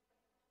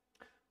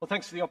Well,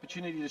 thanks for the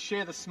opportunity to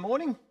share this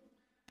morning.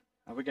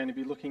 We're going to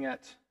be looking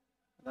at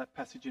that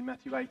passage in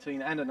Matthew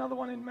 18 and another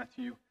one in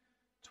Matthew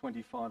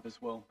 25 as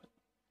well. But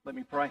let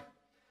me pray.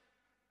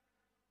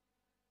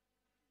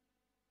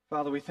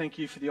 Father, we thank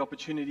you for the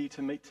opportunity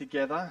to meet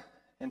together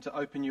and to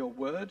open your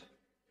word.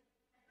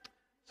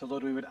 So,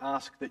 Lord, we would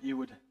ask that you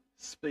would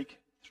speak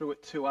through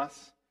it to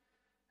us.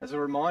 As a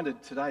reminder,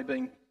 today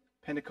being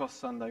Pentecost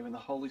Sunday, when the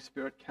Holy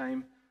Spirit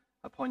came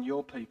upon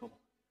your people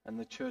and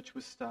the church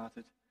was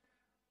started.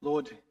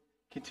 Lord,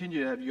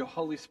 continue to have your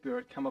Holy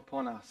Spirit come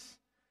upon us,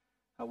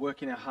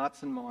 work in our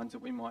hearts and minds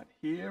that we might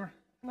hear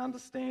and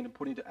understand and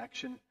put into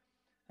action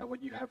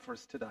what you have for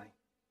us today.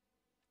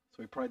 So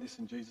we pray this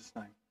in Jesus'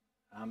 name.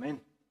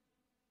 Amen.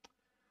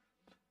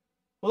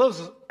 Well,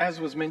 as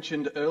was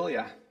mentioned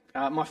earlier,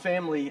 my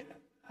family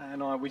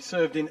and I, we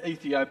served in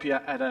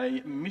Ethiopia at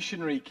a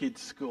missionary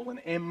kids school, an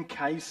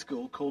MK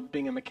school called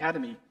Bingham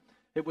Academy.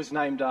 It was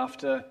named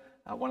after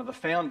one of the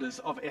founders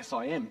of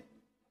SIM.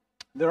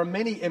 There are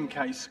many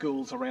MK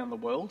schools around the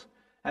world,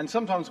 and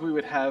sometimes we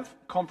would have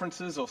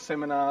conferences or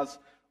seminars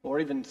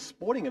or even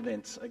sporting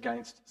events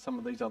against some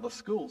of these other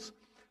schools.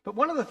 But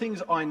one of the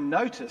things I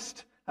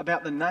noticed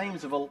about the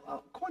names of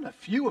quite a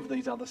few of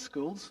these other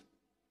schools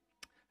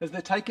is they're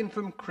taken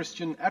from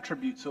Christian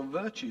attributes or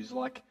virtues,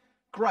 like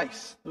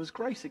Grace. There was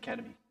Grace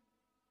Academy.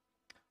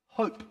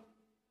 Hope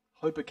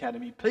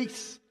Academy.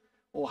 Peace,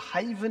 or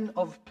Haven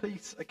of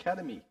Peace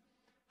Academy.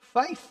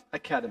 Faith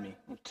Academy.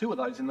 Well, two of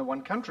those in the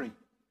one country.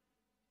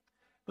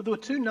 But there were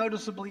two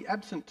noticeably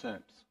absent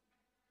terms.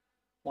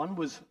 One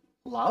was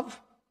love.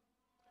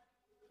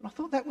 And I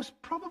thought that was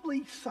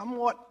probably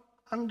somewhat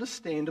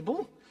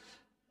understandable.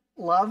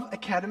 Love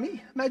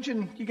Academy.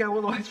 Imagine you go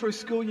all the way through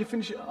school, you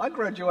finish. I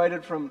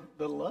graduated from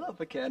the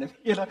Love Academy.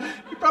 You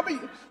probably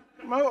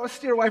might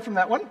steer away from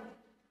that one.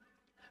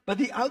 But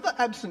the other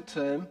absent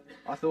term,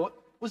 I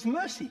thought, was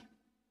mercy.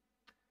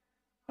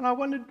 And I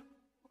wondered,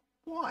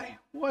 why?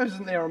 Why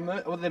isn't there a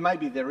mercy? Well,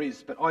 maybe there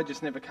is, but I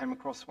just never came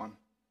across one.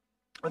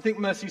 I think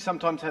mercy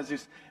sometimes has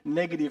this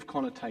negative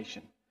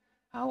connotation.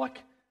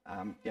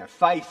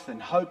 Faith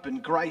and hope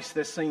and grace,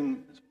 they're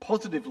seen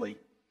positively.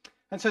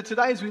 And so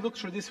today as we look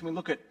through this and we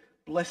look at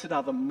blessed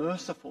are the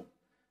merciful,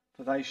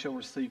 for they shall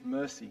receive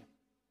mercy.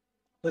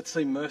 Let's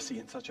see mercy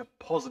in such a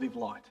positive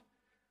light.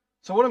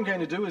 So what I'm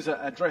going to do is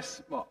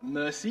address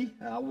mercy,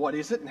 what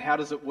is it and how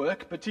does it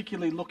work,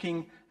 particularly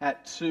looking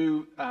at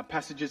two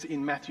passages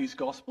in Matthew's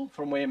Gospel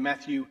from where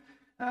Matthew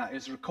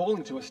is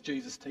recalling to us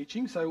Jesus'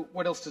 teaching. So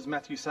what else does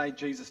Matthew say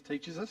Jesus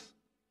teaches us?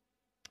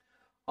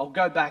 I'll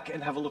go back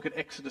and have a look at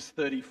Exodus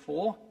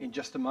 34 in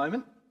just a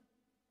moment.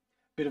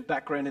 Bit of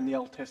background in the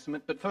Old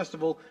Testament. But first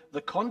of all,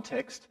 the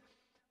context.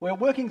 We're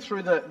working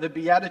through the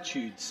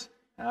Beatitudes,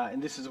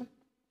 and this is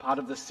part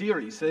of the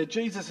series. So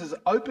Jesus'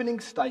 opening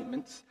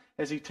statements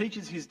as he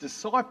teaches his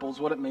disciples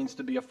what it means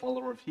to be a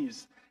follower of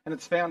his. And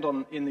it's found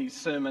in the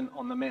Sermon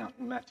on the Mount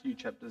in Matthew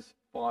chapters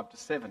 5 to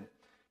 7.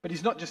 But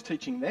he's not just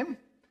teaching them.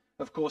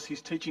 Of course,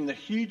 he's teaching the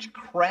huge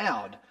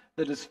crowd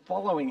that is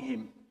following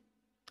him.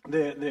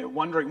 They're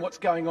wondering what's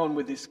going on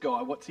with this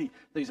guy,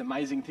 these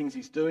amazing things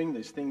he's doing,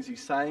 these things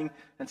he's saying,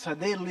 and so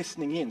they're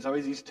listening in. So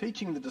as he's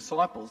teaching the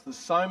disciples, there's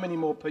so many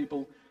more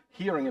people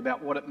hearing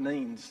about what it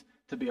means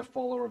to be a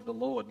follower of the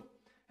Lord.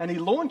 And he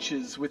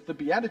launches with the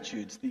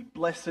Beatitudes, the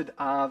blessed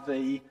are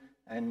thee,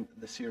 and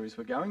the series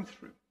we're going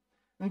through.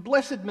 And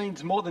blessed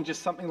means more than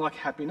just something like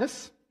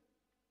happiness,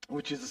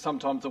 which is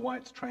sometimes the way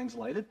it's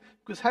translated,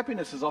 because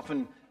happiness is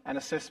often an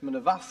assessment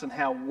of us and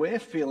how we're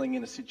feeling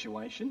in a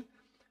situation.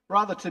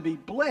 Rather, to be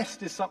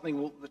blessed is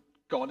something that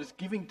God is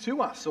giving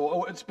to us,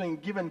 or it's being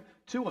given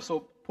to us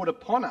or put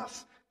upon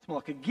us. It's more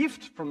like a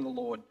gift from the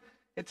Lord.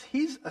 It's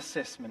his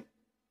assessment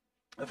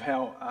of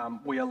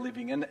how we are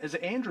living. And as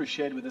Andrew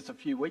shared with us a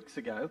few weeks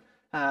ago,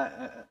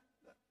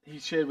 he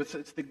shared with us,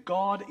 it's the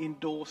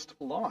God-endorsed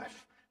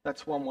life.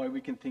 That's one way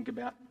we can think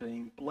about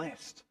being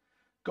blessed.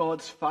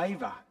 God's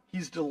favour,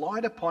 his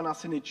delight upon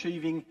us in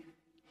achieving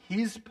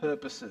his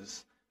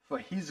purposes for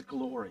his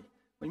glory.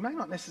 We may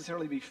not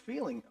necessarily be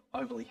feeling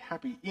overly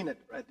happy in it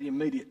at the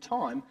immediate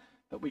time,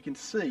 but we can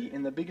see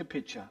in the bigger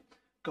picture,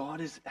 God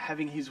is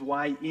having his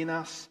way in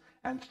us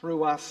and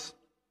through us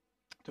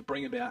to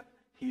bring about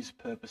his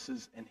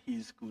purposes and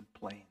his good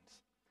plans.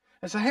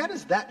 And so how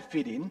does that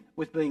fit in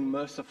with being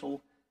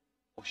merciful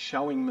or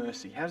showing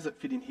mercy? How does it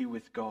fit in here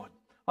with God?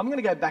 I'm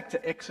going to go back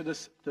to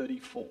Exodus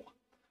 34.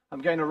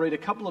 I'm going to read a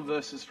couple of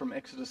verses from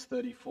Exodus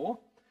 34.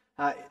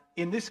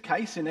 In this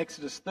case, in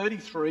Exodus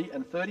 33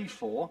 and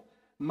 34,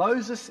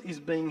 Moses is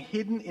being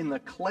hidden in the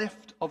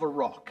cleft of a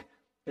rock.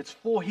 It's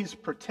for his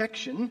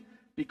protection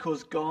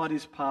because God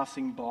is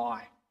passing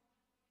by.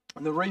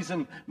 And the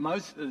reason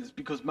is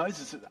because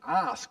Moses is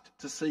asked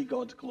to see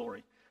God's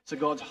glory. So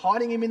God's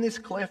hiding him in this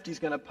cleft. He's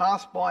going to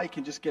pass by. He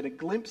can just get a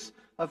glimpse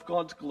of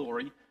God's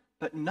glory.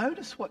 But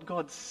notice what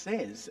God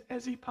says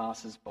as he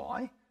passes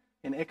by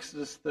in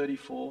Exodus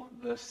 34,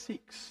 verse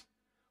 6.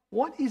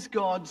 What is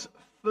God's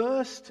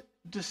first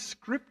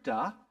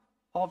descriptor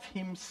of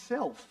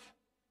himself?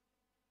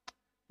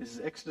 This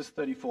is Exodus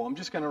 34. I'm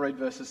just going to read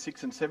verses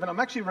 6 and 7.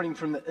 I'm actually reading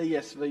from the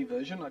ESV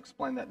version. I'll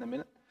explain that in a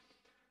minute.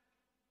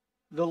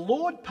 The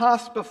Lord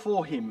passed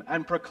before him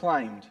and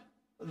proclaimed,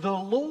 the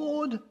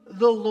Lord,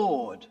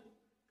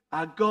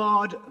 a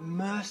God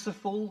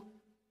merciful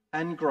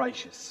and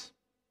gracious,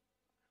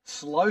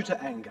 slow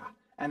to anger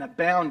and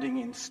abounding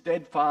in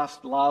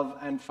steadfast love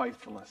and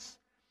faithfulness,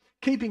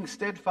 keeping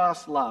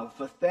steadfast love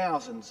for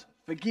thousands,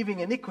 forgiving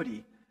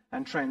iniquity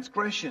and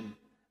transgression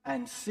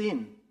and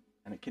sin.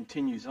 And it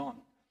continues on.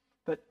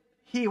 But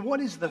here, what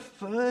is the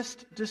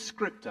first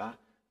descriptor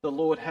the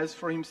Lord has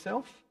for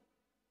himself?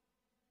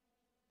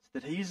 It's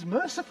that he is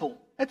merciful.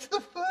 That's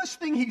the first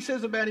thing he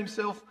says about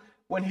himself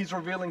when he's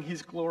revealing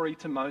his glory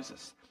to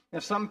Moses. Now,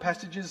 some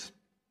passages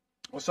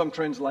or some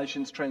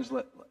translations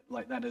translate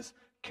that as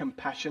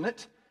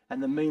compassionate,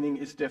 and the meaning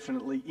is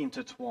definitely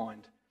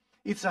intertwined.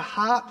 It's a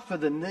heart for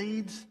the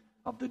needs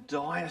of the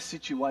dire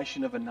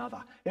situation of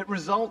another. It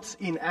results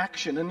in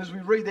action, and as we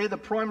read there, the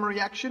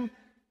primary action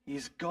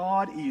is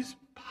God is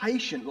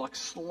patient, like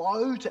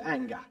slow to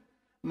anger,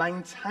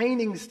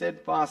 maintaining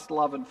steadfast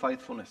love and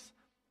faithfulness,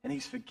 and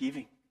he's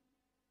forgiving.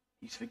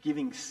 He's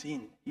forgiving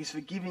sin. He's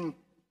forgiving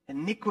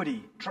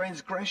iniquity,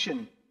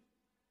 transgression.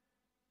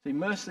 See,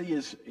 mercy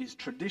is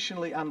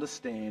traditionally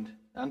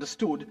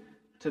understood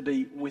to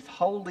be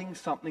withholding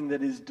something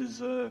that is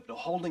deserved, or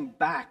holding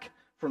back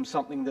from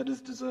something that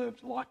is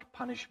deserved, like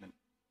punishment.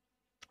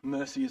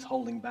 Mercy is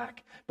holding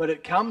back. But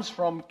it comes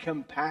from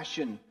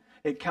compassion.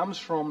 It comes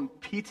from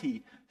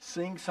pity,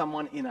 seeing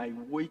someone in a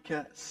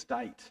weaker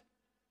state.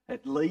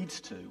 It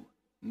leads to,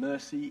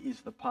 mercy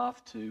is the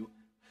path to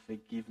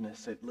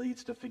forgiveness. It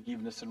leads to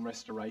forgiveness and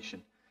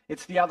restoration.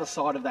 It's the other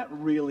side of that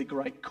really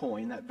great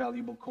coin, that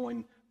valuable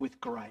coin with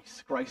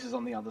grace. Grace is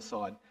on the other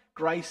side.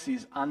 Grace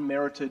is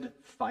unmerited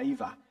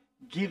favour,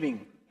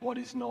 giving what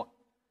is not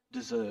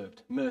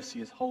deserved. Mercy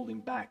is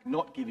holding back,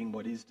 not giving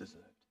what is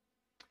deserved.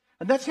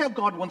 And that's how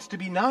God wants to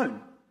be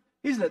known,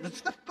 isn't it?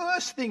 That's the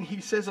first thing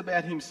he says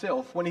about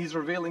himself when he's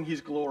revealing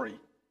his glory.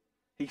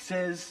 He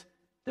says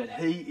that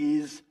he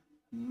is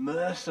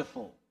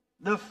merciful.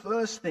 The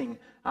first thing,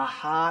 a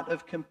heart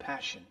of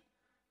compassion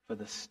for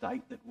the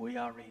state that we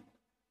are in,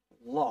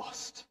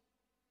 lost.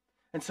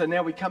 And so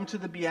now we come to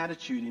the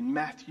Beatitude in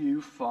Matthew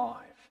 5,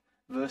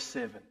 verse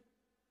 7.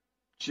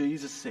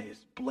 Jesus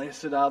says,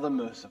 blessed are the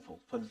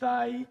merciful, for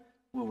they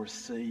will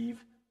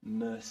receive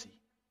mercy.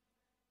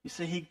 You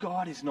see,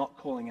 God is not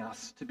calling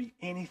us to be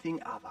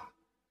anything other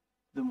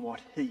than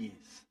what he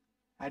is,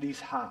 at his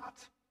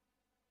heart,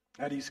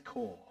 at his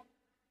core.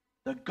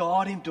 The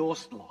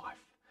God-endorsed life,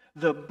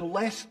 the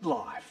blessed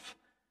life,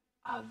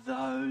 are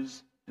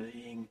those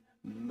being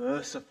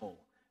merciful,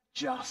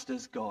 just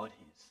as God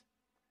is.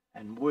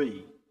 And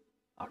we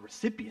are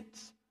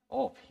recipients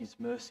of his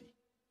mercy.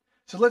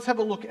 So let's have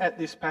a look at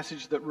this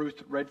passage that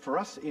Ruth read for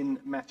us in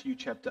Matthew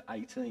chapter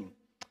 18,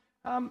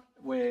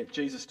 where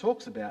Jesus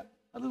talks about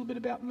a little bit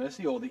about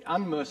mercy, or the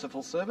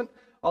unmerciful servant.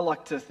 I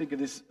like to think of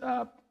this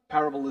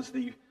parable as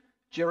the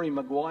Jerry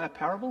Maguire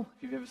parable.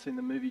 If you've ever seen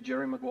the movie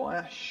Jerry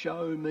Maguire,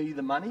 show me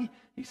the money.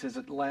 He says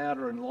it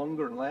louder and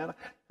longer and louder.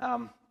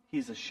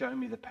 Here's a show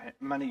me the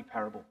money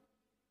parable.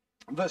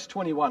 Verse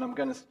 21, I'm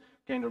going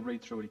to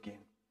read through it again.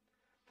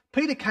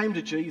 Peter came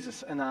to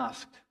Jesus and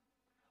asked,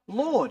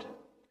 Lord,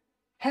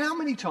 how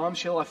many times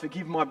shall I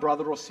forgive my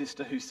brother or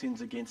sister who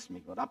sins against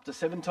me? What, up to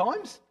 7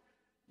 times?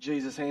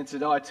 Jesus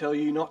answered, I tell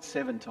you, not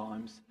 7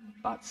 times,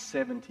 but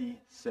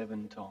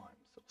 77 times.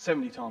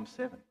 70 times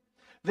 7.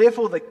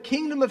 Therefore, the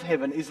kingdom of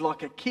heaven is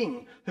like a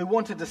king who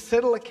wanted to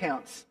settle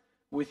accounts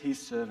with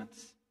his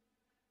servants.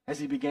 As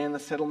he began the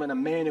settlement, a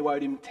man who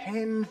owed him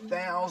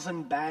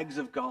 10,000 bags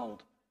of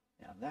gold,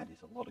 now that is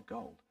a lot of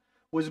gold,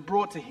 was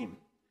brought to him.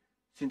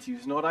 Since he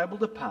was not able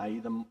to pay,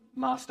 the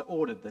master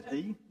ordered that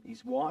he,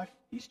 his wife,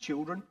 his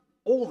children,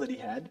 all that he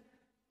had,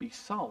 be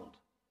sold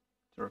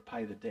to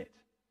repay the debt.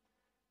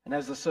 And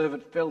as the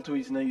servant fell to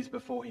his knees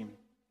before him,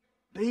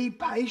 be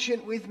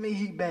patient with me,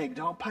 he begged.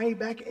 I'll pay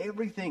back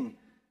everything.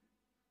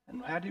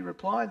 And how did he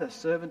reply? The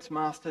servant's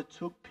master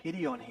took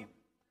pity on him,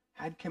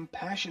 had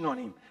compassion on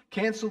him,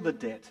 cancelled the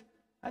debt,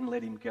 and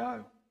let him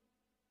go.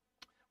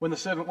 When the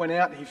servant went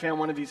out, he found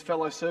one of his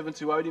fellow servants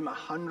who owed him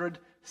 100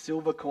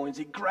 silver coins.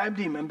 He grabbed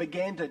him and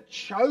began to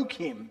choke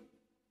him.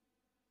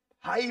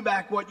 Pay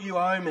back what you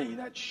owe me.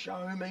 That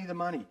show me the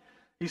money.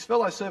 His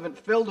fellow servant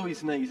fell to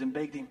his knees and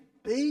begged him,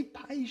 be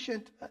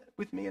patient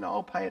with me and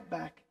I'll pay it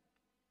back.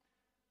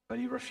 But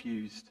he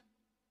refused.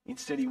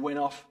 Instead, he went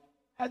off,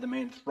 had the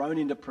man thrown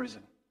into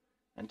prison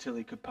until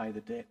he could pay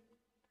the debt.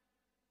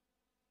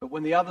 But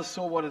when the others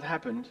saw what had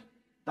happened,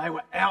 they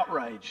were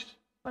outraged.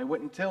 They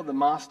went and told the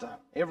master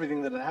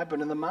everything that had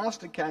happened. And the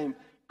master came,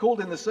 called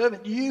in the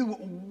servant, you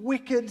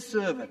wicked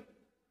servant,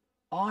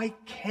 I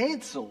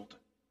cancelled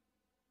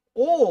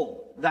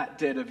all that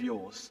debt of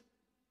yours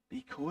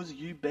because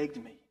you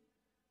begged me.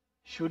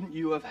 Shouldn't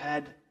you have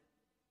had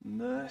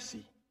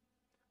mercy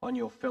on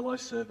your fellow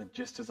servant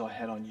just as I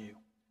had on you?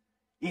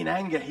 In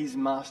anger, his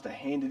master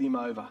handed him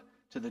over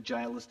to the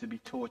jailers to be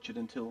tortured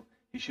until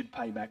he should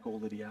pay back all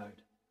that he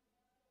owed.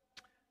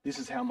 This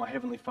is how my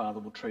heavenly Father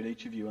will treat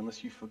each of you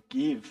unless you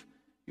forgive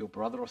your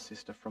brother or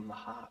sister from the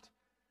heart.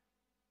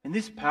 In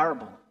this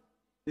parable,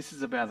 this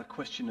is about the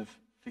question of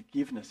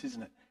forgiveness,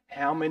 isn't it?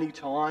 How many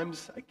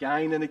times,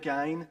 again and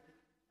again,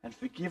 and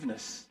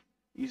forgiveness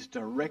is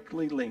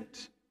directly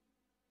linked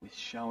with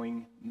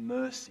showing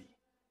mercy.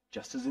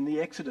 Just as in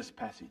the Exodus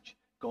passage,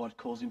 God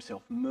calls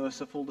himself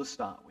merciful to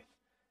start with,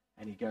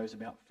 and he goes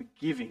about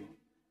forgiving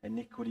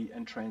iniquity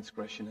and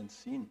transgression and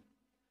sin.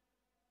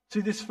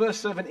 See, this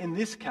first servant in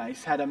this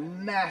case had a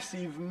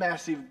massive,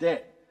 massive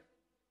debt.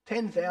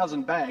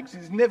 10,000 bags.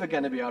 He's never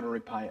going to be able to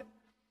repay it.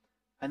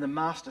 And the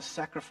master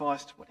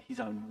sacrificed his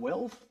own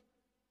wealth,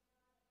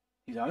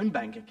 his own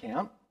bank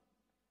account.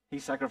 He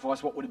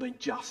sacrificed what would have been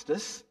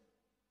justice,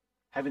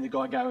 having the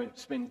guy go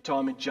spend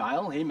time in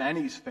jail, him and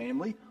his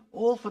family,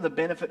 all for the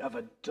benefit of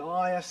a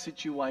dire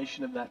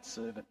situation of that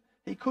servant.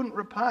 He couldn't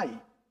repay.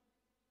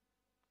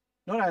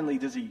 Not only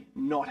does he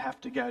not have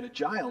to go to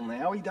jail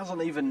now, he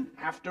doesn't even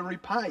have to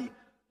repay.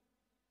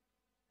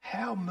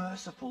 How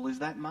merciful is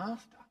that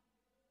master?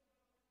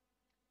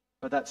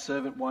 But that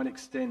servant won't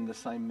extend the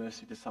same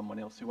mercy to someone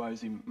else who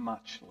owes him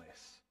much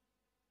less.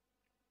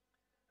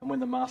 And when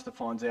the master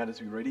finds out, as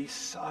we read, he's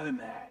so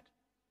mad.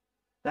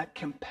 That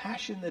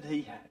compassion that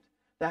he had,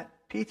 that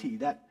pity,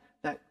 that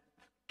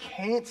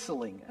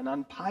cancelling an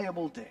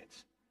unpayable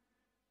debt.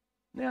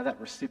 Now that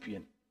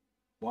recipient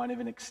won't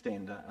even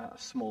extend a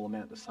small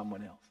amount to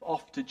someone else.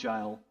 Off to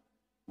jail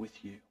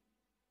with you.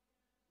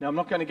 Now I'm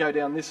not going to go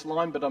down this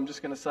line, but I'm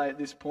just going to say at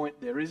this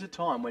point, there is a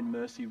time when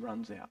mercy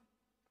runs out.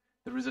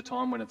 There is a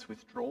time when it's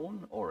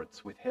withdrawn or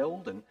it's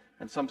withheld,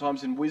 and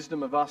sometimes in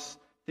wisdom of us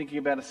thinking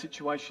about a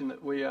situation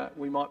that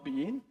we might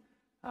be in,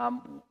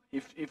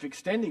 if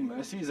extending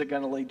mercy, is it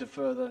going to lead to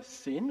further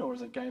sin, or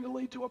is it going to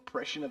lead to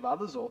oppression of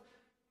others, or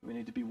we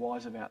need to be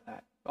wise about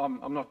that.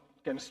 I'm not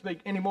going to speak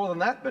any more than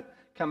that, but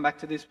come back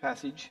to this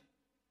passage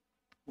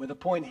where the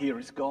point here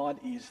is God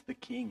is the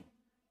King.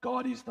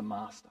 God is the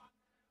Master.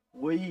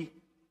 We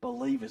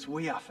believers,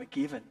 we are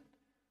forgiven.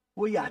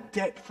 We are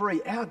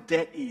debt-free. Our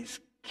debt is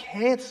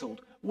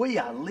cancelled. We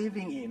are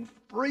living in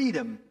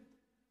freedom.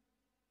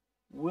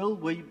 Will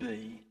we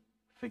be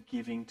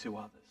forgiving to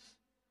others?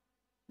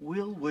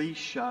 Will we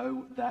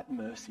show that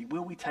mercy?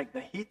 Will we take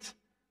the hit,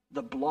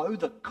 the blow,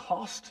 the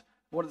cost,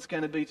 what it's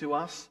going to be to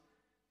us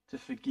to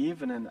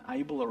forgive and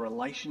enable a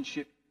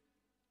relationship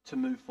to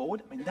move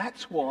forward? I mean,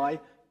 that's why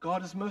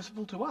God is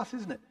merciful to us,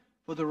 isn't it?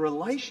 For the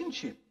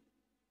relationship.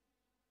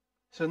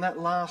 So in that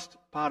last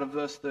part of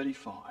verse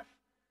 35,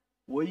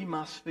 we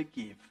must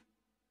forgive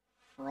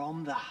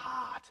from the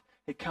heart.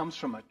 It comes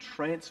from a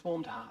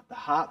transformed heart, the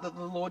heart that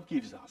the Lord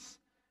gives us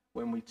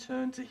when we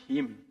turn to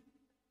him.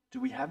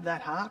 Do we have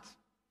that heart?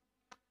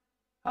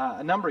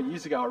 A number of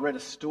years ago, I read a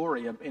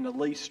story in a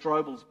Lee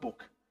Strobel's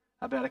book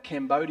about a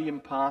Cambodian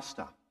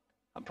pastor.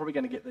 I'm probably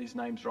going to get these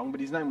names wrong, but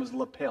his name was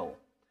Lapel.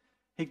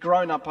 He'd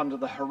grown up under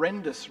the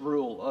horrendous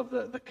rule of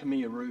the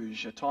Khmer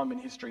Rouge, a time in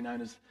history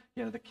known as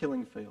the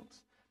killing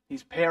fields.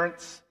 His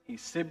parents,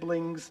 his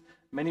siblings,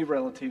 many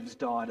relatives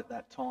died at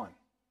that time.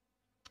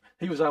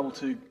 He was able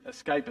to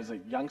escape as a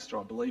youngster,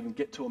 I believe, and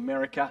get to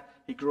America.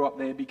 He grew up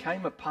there,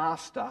 became a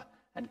pastor,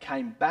 and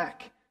came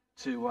back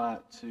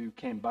to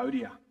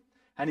Cambodia.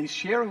 And he's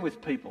sharing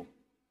with people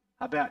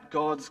about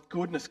God's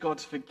goodness,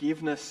 God's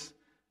forgiveness,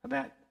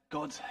 about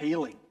God's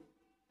healing.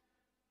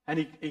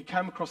 And he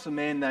came across a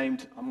man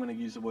named, I'm going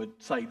to use the word,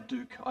 say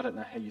Duke. I don't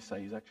know how you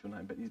say his actual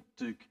name, but he's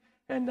Duke.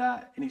 And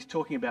he's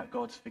talking about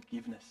God's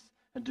forgiveness.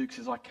 And Duke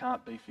says, I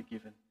can't be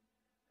forgiven.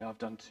 I've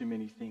done too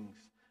many things.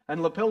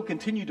 And Lapel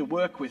continued to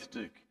work with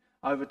Duke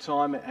over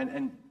time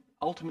and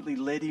ultimately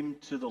led him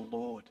to the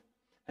Lord.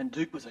 And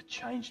Duke was a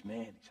changed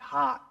man. His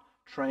heart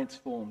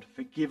transformed,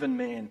 forgiven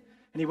man.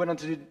 And he went on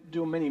to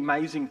do many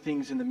amazing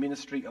things in the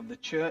ministry of the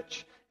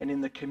church and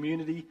in the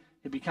community.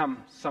 He'd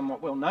become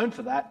somewhat well known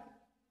for that.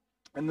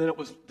 And then it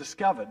was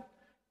discovered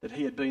that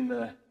he had been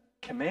the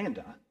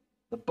commander,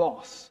 the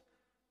boss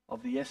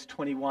of the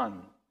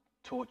S21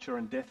 torture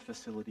and death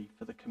facility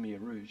for the Khmer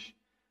Rouge,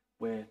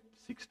 where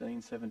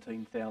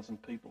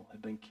 17,000 people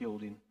had been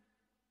killed in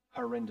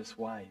horrendous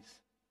ways.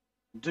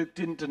 Duke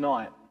didn't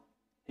deny it.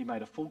 He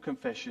made a full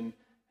confession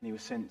and he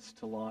was sentenced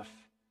to life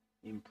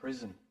in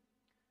prison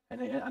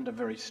and under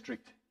very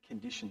strict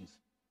conditions.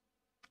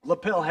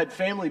 Lapel had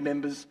family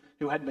members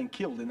who had been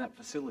killed in that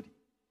facility.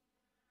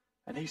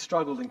 And he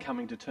struggled in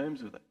coming to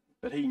terms with it.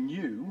 But he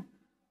knew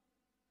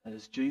that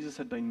as Jesus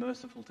had been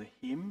merciful to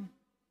him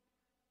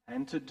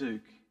and to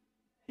Duke,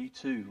 he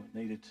too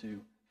needed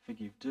to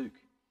forgive Duke.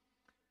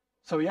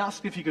 So he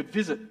asked if he could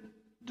visit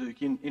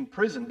Duke in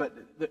prison, but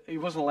he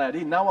wasn't allowed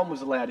in. No one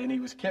was allowed in. He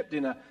was kept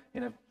in a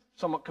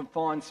somewhat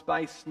confined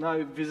space,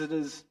 no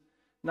visitors,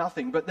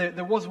 nothing. But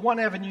there was one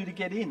avenue to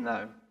get in,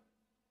 though.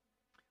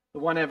 The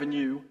one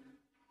avenue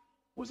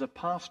was a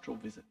pastoral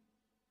visit.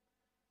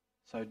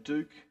 So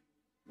Duke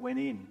went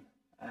in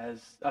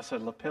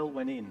Lapel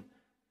went in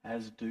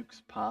as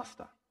Duke's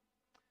pastor.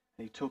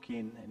 And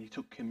he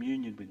took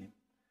communion with him.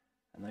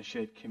 And they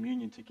shared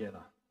communion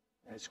together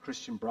as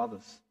Christian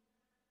brothers.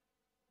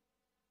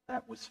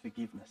 That was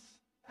forgiveness.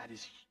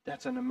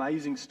 That's an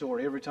amazing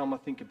story every time I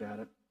think about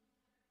it.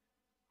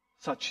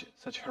 Such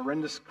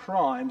horrendous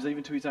crimes,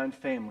 even to his own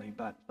family,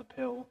 but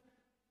Lepel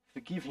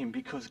forgive him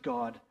because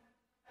God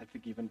had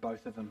forgiven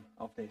both of them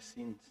of their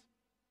sins.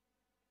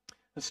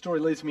 The story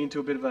leads me into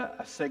a bit of a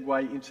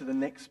segue into the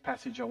next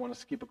passage I want to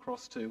skip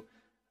across to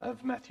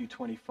of Matthew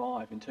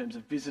 25 in terms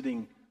of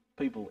visiting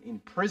people in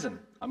prison.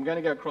 I'm going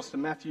to go across to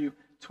Matthew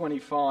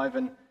 25,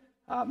 and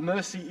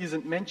mercy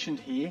isn't mentioned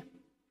here,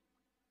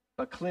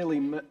 but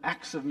clearly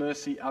acts of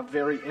mercy are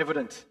very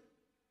evident.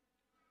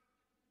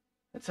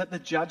 It's at the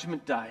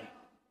judgment day.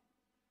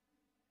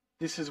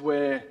 This is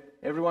where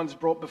everyone's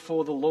brought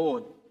before the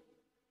Lord.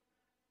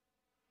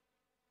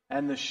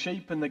 And the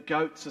sheep and the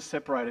goats are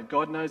separated.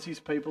 God knows his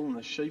people, and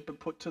the sheep are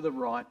put to the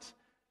right,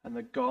 and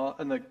the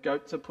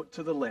goats are put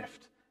to the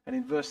left. And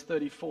in verse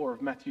 34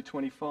 of Matthew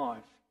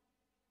 25,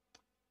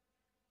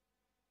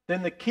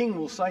 then the king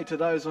will say to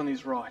those on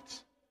his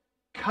right,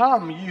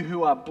 "Come, you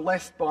who are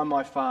blessed by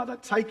my Father,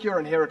 take your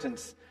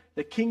inheritance,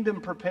 the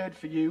kingdom prepared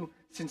for you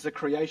since the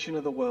creation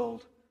of the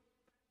world.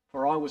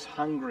 For I was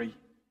hungry,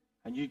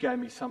 and you gave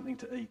me something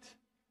to eat.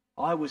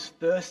 I was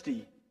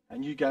thirsty,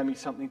 and you gave me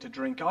something to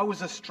drink. I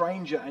was a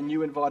stranger, and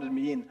you invited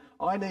me in.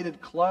 I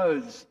needed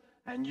clothes,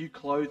 and you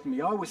clothed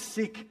me. I was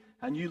sick,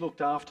 and you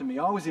looked after me.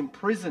 I was in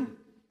prison,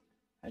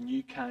 and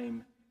you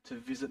came to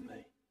visit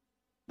me."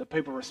 The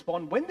people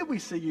respond, "When did we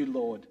see you,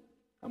 Lord?"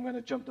 I'm going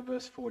to jump to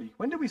verse 40.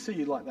 "When did we see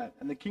you like that?"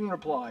 And the king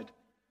replied,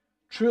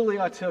 "Truly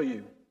I tell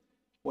you,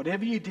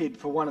 whatever you did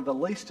for one of the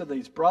least of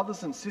these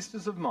brothers and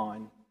sisters of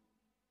mine,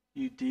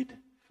 you did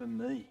for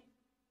me."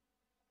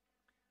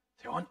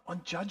 So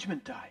on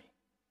Judgment Day,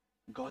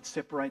 God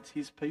separates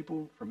his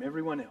people from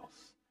everyone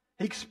else.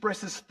 He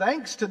expresses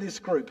thanks to this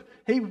group.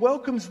 He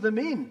welcomes them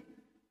in.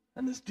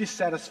 And there's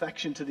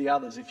dissatisfaction to the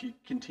others if you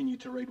continue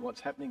to read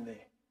what's happening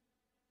there.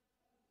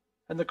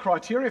 And the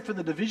criteria for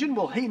the division,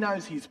 well, he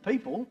knows his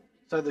people.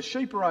 So the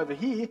sheep are over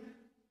here.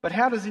 But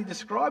how does he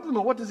describe them,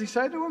 or what does he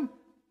say to them?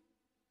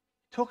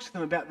 He talks to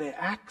them about their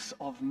acts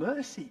of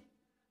mercy,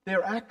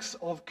 their acts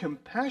of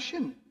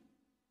compassion.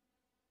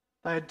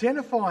 They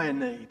identify a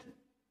need.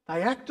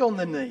 They act on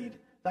the need.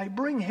 They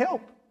bring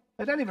help.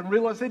 They don't even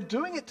realise they're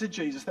doing it to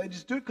Jesus. They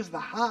just do it because of the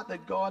heart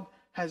that God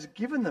has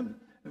given them.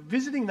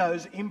 Visiting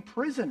those in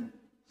prison,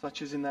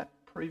 such as in that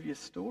previous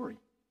story.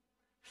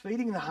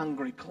 Feeding the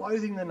hungry,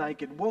 clothing the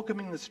naked,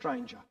 welcoming the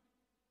stranger.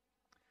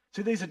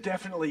 So these are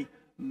definitely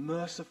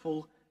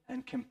merciful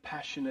and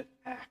compassionate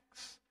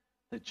acts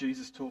that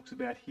Jesus talks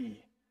about here.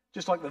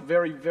 Just like the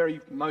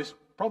very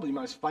probably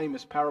most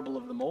famous parable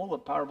of them all, the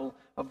parable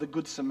of the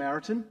Good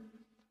Samaritan,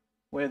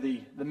 where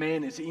the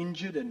man is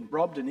injured and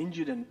robbed and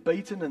injured and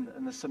beaten,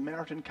 and the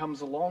Samaritan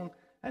comes along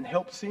and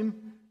helps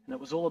him. And it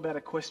was all about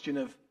a question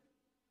of,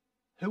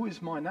 who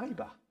is my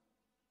neighbour?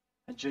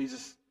 And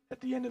Jesus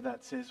at the end of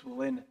that says, well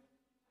then,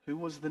 who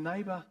was the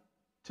neighbour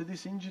to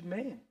this injured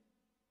man?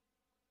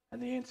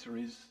 And the answer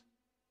is,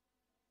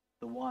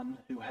 the one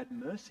who had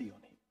mercy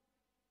on him.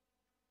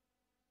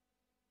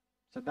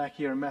 So back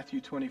here in Matthew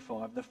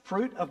 25, the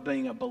fruit of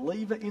being a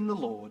believer in the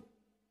Lord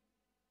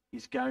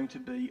is going to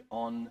be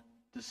on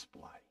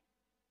display.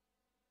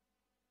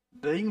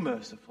 Being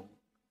merciful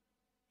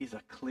is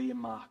a clear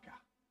marker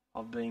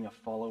of being a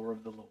follower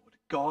of the Lord.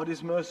 God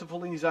is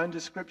merciful in his own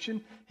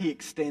description. He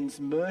extends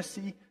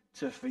mercy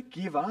to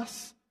forgive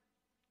us,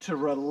 to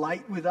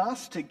relate with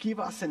us, to give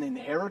us an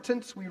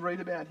inheritance we read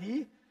about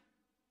here.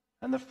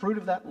 And the fruit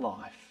of that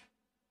life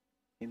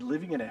in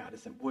living it out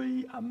is that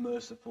we are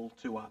merciful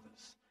to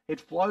others.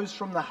 It flows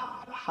from the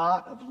heart, a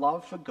heart of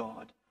love for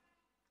God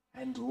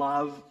and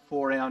love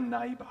for our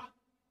neighbour.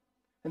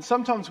 And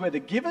sometimes we're the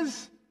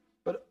givers,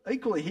 but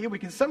equally here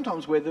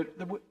sometimes we're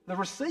the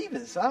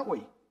receivers, aren't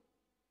we?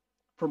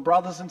 From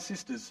brothers and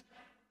sisters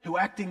who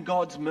act in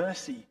God's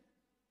mercy,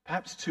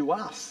 perhaps to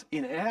us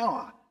in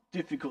our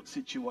difficult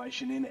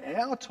situation, in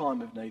our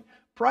time of need.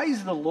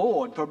 Praise the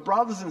Lord for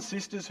brothers and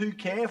sisters who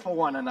care for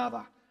one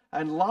another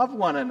and love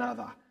one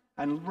another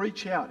and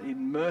reach out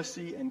in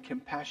mercy and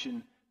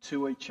compassion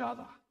to each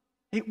other.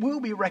 It will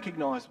be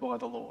recognised by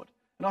the Lord.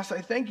 And I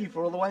say thank you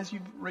for all the ways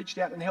you've reached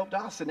out and helped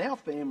us and our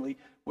family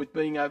with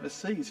being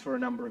overseas for a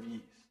number of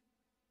years.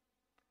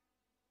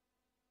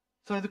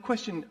 So the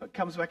question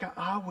comes back,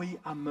 are we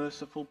a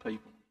merciful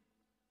people?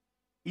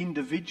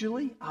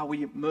 Individually, are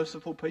we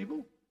merciful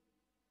people?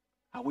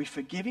 Are we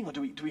forgiving, or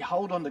do we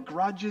hold on to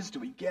grudges? Do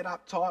we get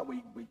uptight?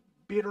 We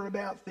bitter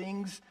about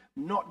things,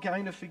 not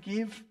going to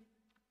forgive?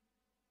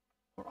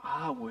 Or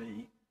are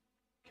we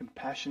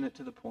compassionate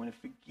to the point of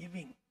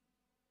forgiving?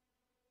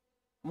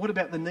 And what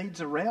about the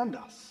needs around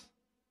us?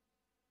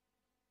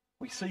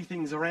 We see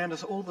things around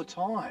us all the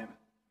time.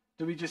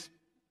 Do we just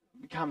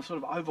become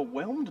sort of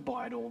overwhelmed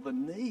by it all, the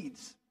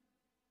needs?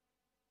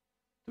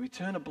 Do we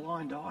turn a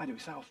blind eye? Do we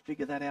say, I'll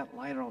figure that out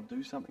later, I'll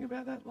do something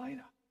about that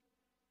later?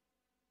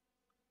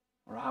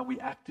 Or are we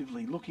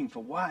actively looking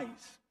for ways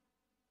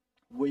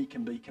we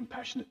can be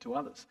compassionate to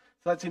others?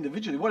 So that's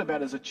individually. What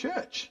about as a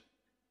church?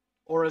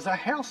 Or as a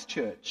house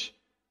church?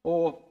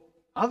 Or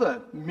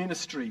other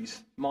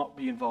ministries might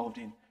be involved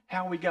in?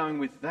 How are we going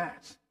with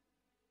that?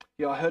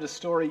 I heard a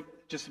story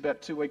just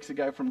about 2 weeks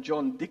ago from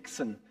John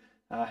Dixon.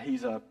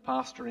 He's a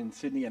pastor in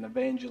Sydney, an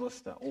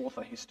evangelist, an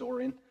author,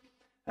 historian.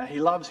 He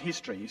loves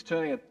history. He's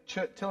telling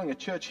a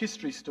church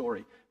history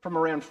story from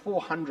around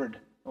 400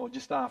 or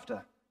just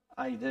after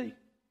AD.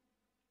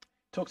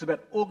 Talks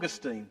about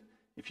Augustine.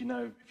 If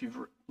you've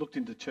looked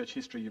into church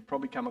history, you've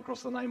probably come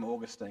across the name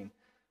Augustine,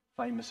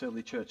 famous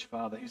early church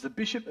father. He's the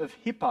bishop of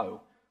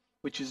Hippo,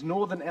 which is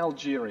northern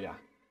Algeria,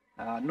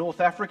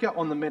 North Africa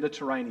on the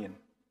Mediterranean.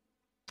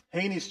 He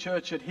and his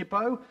church at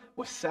Hippo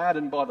were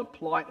saddened by the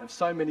plight of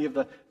so many of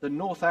the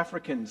North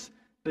Africans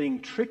being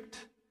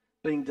tricked,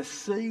 being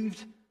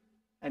deceived,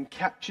 and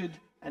captured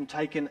and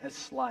taken as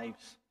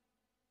slaves.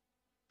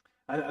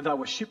 And they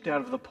were shipped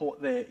out of the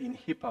port there in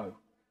Hippo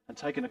and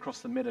taken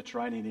across the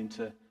Mediterranean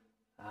into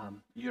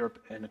Europe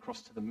and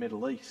across to the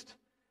Middle East.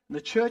 And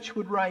the church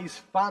would raise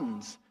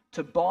funds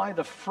to buy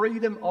the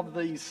freedom of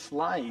these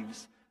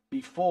slaves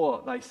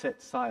before they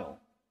set sail.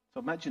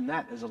 So imagine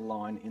that as a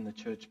line in the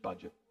church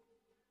budget.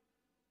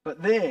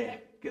 But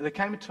there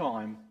came a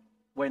time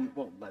when,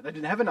 they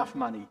didn't have enough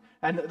money,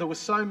 and there were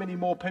so many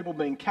more people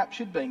being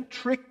captured, being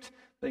tricked,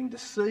 being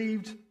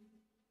deceived,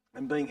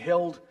 and being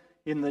held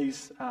in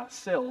these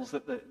cells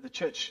that the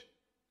church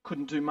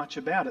couldn't do much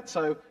about it.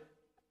 So,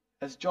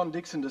 as John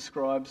Dixon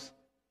describes,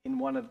 in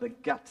one of the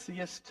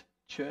gutsiest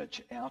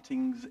church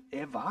outings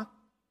ever,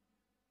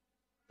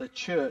 the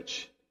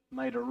church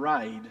made a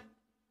raid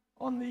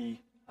on the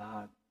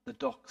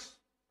docks.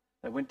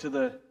 They went to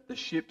the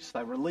ships,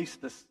 they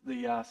released the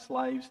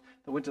slaves,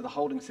 they went to the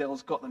holding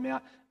cells, got them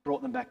out,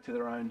 brought them back to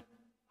their own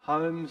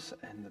homes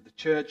and the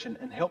church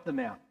and helped them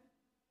out.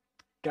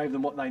 Gave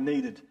them what they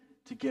needed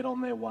to get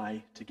on their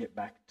way to get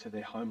back to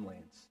their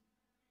homelands.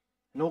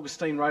 And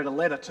Augustine wrote a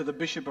letter to the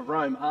Bishop of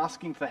Rome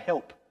asking for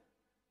help,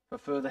 for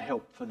further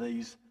help for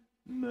these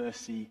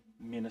mercy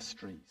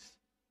ministries.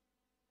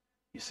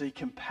 You see,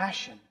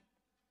 compassion,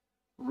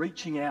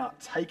 reaching out,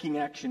 taking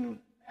action,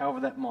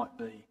 however that might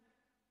be,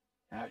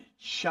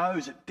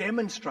 it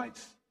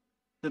demonstrates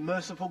the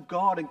merciful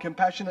God and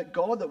compassionate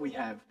God that we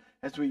have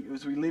as we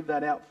live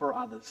that out for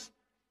others.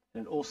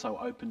 And it also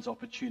opens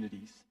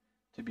opportunities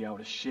to be able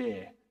to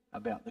share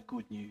about the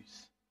good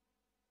news.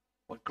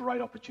 What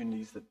great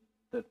opportunities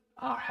that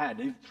are had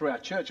even through our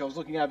church. I was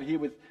looking over here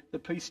with the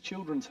Peace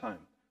Children's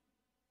Home.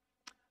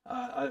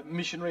 A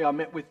missionary I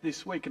met with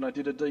this week and I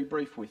did a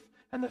debrief with,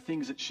 and the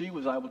things that she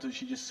was able to,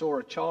 she just saw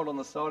a child on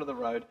the side of the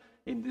road,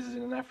 this is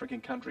in an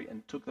African country,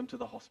 and took them to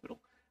the hospital.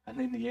 And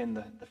in the end,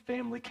 the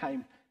family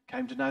came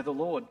to know the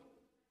Lord.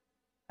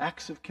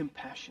 Acts of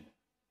compassion.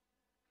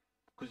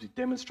 Because we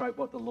demonstrate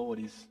what the Lord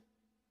is,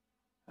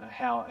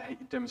 how he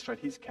demonstrate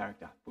his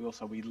character.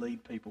 We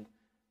lead people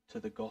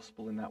to the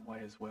gospel in that way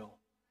as well.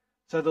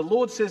 So the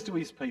Lord says to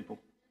his people,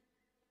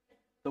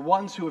 the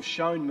ones who have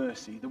shown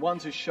mercy, the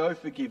ones who show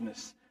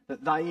forgiveness,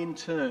 that they in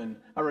turn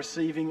are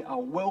receiving a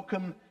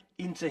welcome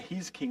into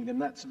his kingdom.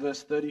 That's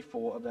verse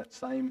 34 of that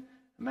same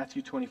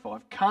Matthew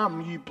 25.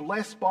 Come, you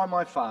blessed by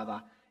my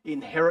Father,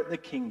 inherit the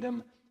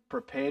kingdom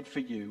prepared for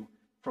you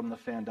from the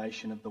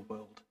foundation of the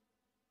world.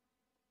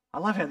 I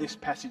love how this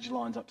passage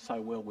lines up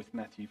so well with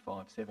Matthew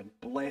 5:7.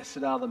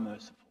 Blessed are the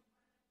merciful,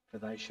 for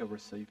they shall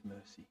receive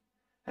mercy.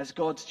 As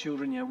God's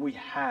children, we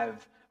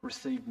have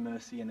received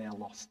mercy in our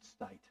lost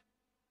state.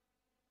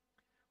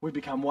 We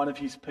become one of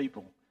his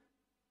people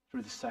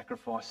through the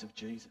sacrifice of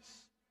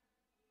Jesus.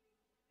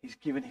 He's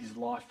given his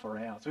life for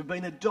ours. We've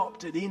been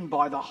adopted in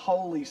by the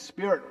Holy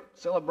Spirit,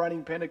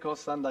 celebrating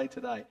Pentecost Sunday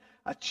today.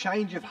 A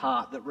change of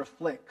heart that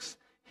reflects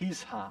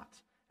his heart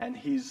and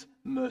his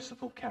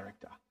merciful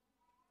character.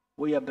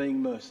 We are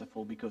being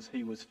merciful because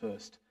he was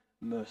first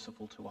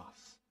merciful to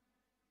us.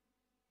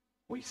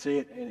 We see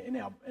it in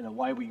a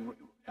way we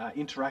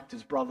interact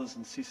as brothers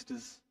and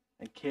sisters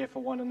and care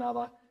for one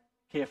another,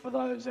 care for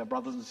those, our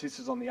brothers and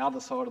sisters on the other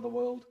side of the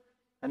world,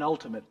 and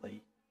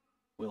ultimately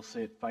we'll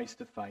see it face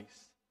to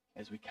face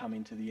as we come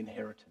into the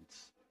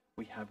inheritance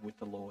we have with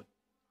the Lord.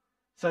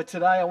 So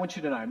today I want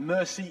you to know,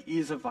 mercy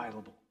is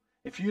available.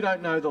 If you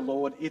don't know the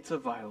Lord, it's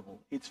available.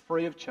 It's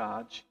free of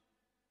charge.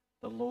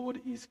 The Lord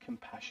is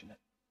compassionate.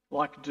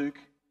 Like Duke,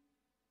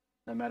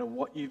 no matter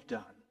what you've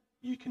done,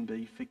 you can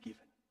be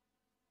forgiven.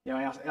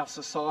 Our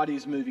society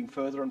is moving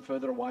further and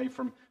further away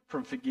from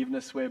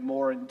forgiveness. We're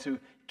more into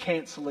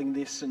cancelling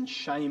this and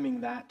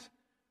shaming that.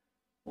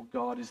 Well,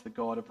 God is the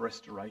God of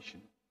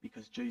restoration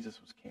because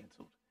Jesus was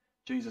cancelled.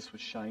 Jesus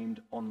was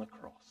shamed on the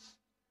cross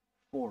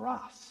for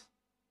us.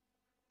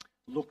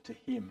 Look to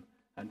him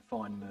and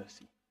find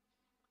mercy.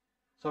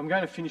 So I'm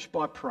going to finish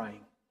by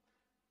praying,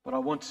 but I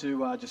want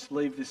to just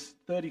leave this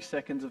 30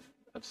 seconds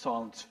of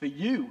silence for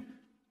you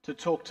to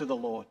talk to the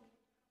Lord.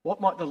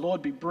 What might the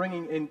Lord be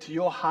bringing into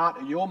your heart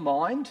or your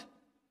mind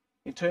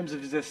in terms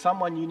of, is there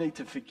someone you need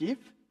to forgive?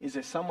 Is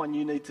there someone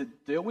you need to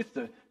deal with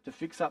to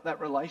fix up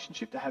that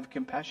relationship, to have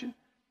compassion?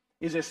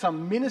 Is there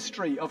some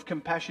ministry of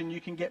compassion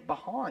you can get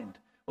behind?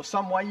 Or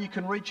some way you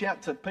can reach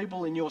out to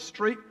people in your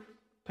street,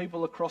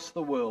 people across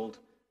the world,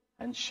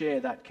 and share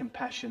that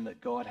compassion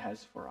that God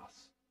has for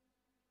us?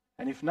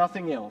 And if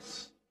nothing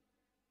else,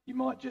 you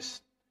might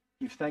just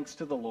Give thanks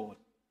to the Lord.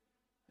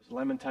 As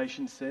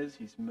Lamentation says,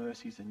 his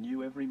mercies are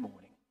new every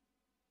morning.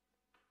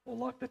 Or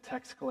like the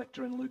tax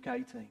collector in Luke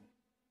 18,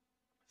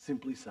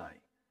 simply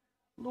say,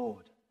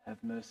 Lord,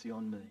 have mercy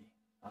on me,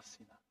 a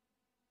sinner.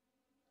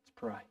 Let's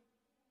pray.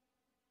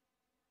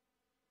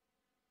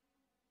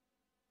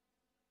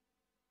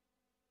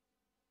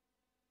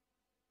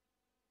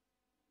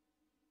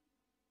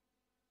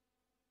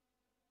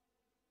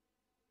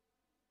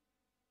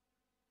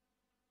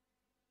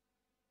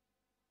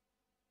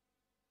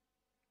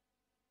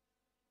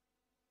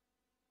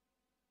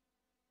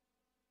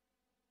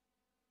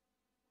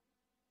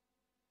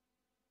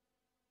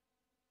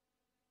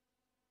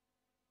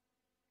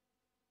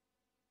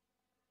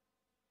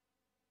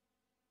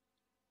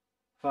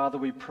 Father,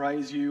 we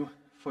praise you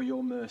for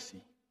your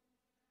mercy.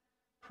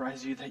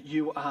 Praise you that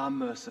you are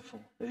merciful,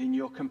 that in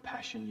your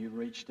compassion you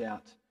reached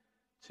out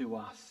to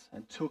us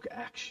and took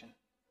action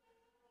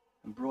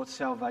and brought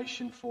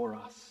salvation for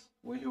us,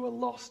 we who are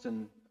lost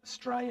and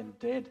astray and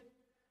dead,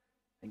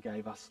 and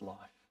gave us life.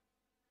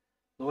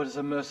 Lord, as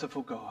a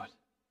merciful God,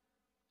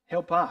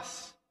 help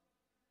us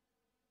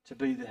to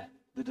be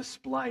the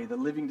display, the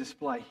living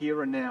display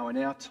here and now, in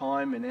our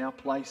time, in our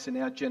place, in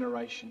our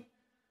generation,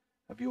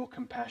 of your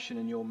compassion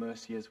and your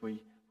mercy as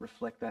we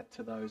reflect that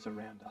to those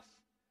around us.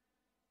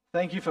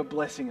 Thank you for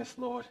blessing us,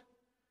 Lord.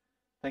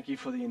 Thank you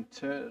for the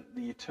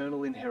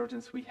eternal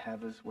inheritance we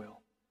have as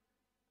well.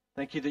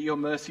 Thank you that your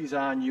mercies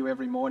are new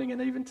every morning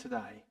and even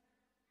today.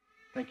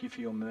 Thank you for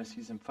your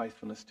mercies and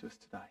faithfulness to us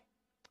today.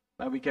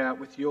 May we go out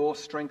with your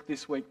strength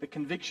this week, the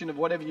conviction of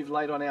whatever you've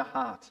laid on our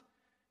heart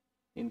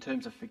in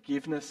terms of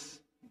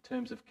forgiveness, in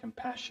terms of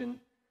compassion,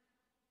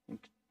 in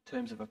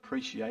terms of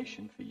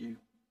appreciation for you.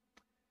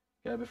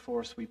 Go before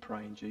us, we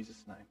pray in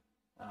Jesus' name.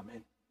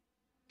 Amen.